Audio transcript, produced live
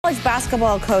college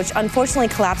basketball coach unfortunately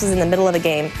collapses in the middle of a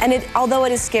game. And although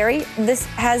it is scary, this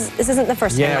isn't the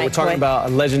first time. Yeah, we're talking about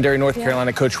a legendary North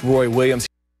Carolina coach, Roy Williams.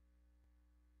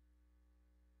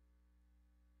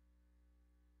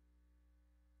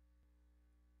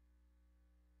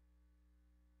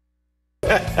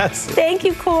 Thank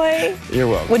you, Coy. You're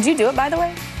welcome. Would you do it, by the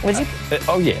way? Would you?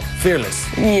 Oh, yeah. Fearless.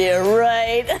 Yeah,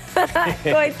 right.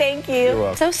 Coy, thank you. You're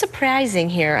welcome. So surprising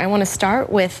here. I want to start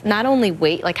with not only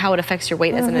weight, like how it affects your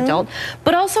weight as an adult,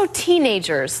 but also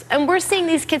teenagers. And we're seeing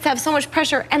these kids have so much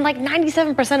pressure, and like 97%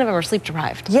 of them are sleep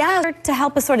deprived. Yeah, to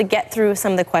help us sort of get through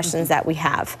some of the questions that we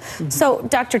have. So,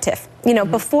 Dr. Tiff, you know,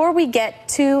 before we get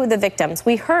to the victims,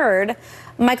 we heard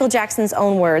Michael Jackson's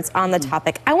own words on the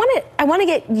topic. I want to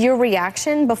get your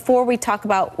reaction before we talk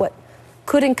about what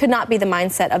could and could not be the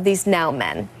mindset of these now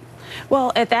men.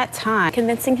 Well, at that time,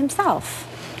 Convincing himself.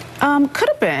 could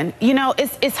have been. You know,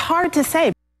 it's hard to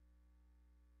say.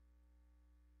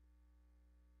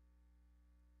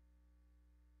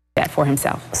 That for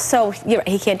himself. So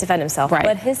he can't defend himself, Right.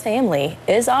 but his family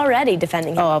is already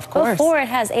defending him. Oh, of course. Before it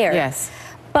has aired. Yes.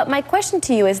 But my question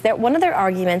to you is that one of their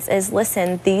arguments is,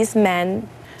 listen, these men,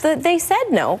 they said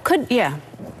no. Could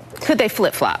they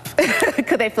flip-flop?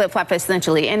 Could they flip-flop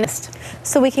essentially? And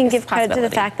so we can give a credit to the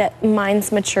possibility. fact that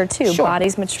minds mature too. Sure.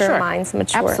 Bodies mature, Sure. minds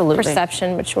mature, Absolutely.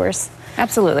 perception matures.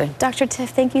 Absolutely. Dr. Tiff,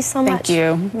 thank you so much. Thank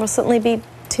you. We'll certainly be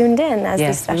tuned in as these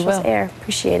Yes, we specials will. air.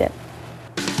 Appreciate it.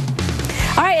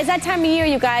 All right, it's that time of year,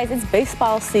 you guys. It's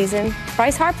baseball season.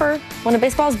 Bryce Harper, one of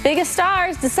baseball's biggest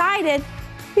stars, decided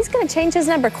he's going to change his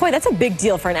number. Coy, that's a big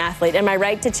deal for an athlete. Am I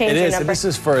right to change It your is, number? and this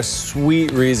is for a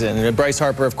sweet reason. And Bryce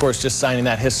Harper, of course, just signing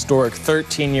that historic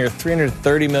 13-year,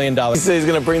 $330 million. He said he's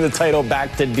going to bring the title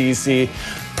back to D.C.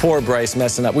 Poor Bryce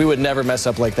messing up. We would never mess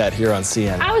up like that here on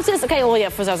CNN. I was just, okay, well, yeah,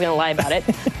 first I was going to lie about it.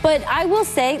 But I will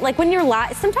say, like, when you're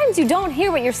lying, sometimes you don't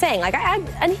hear what you're saying. Like, and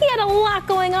he had a lot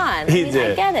going on. He I mean,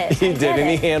 did. I get it. He did, and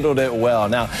he handled it well.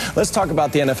 Now, let's talk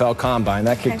about the NFL Combine.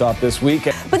 That kicked off this week.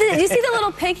 But then, you see the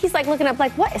little pig? He's like looking up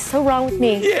like, what is so wrong with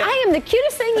me? Yeah. I am the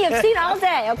cutest thing you have seen all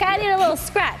day, okay? I need a little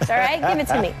scratch, all right? Give it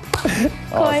to me.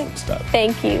 Coy, Awesome stuff.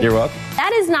 thank you. You're welcome.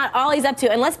 That is not all he's up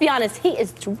to, and let's be honest, he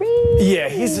is dreaming. Yeah,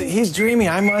 he's dreamy,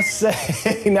 I must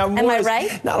say. Now, Am I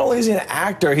right? Not only is he an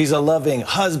actor, he's a loving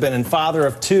husband and father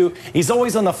of two. He's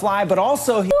always on the fly, but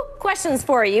also Two questions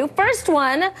for you. First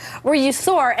one, were you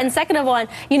sore? And second of one,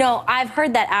 you know, I've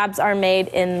heard that abs are made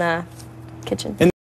in the kitchen.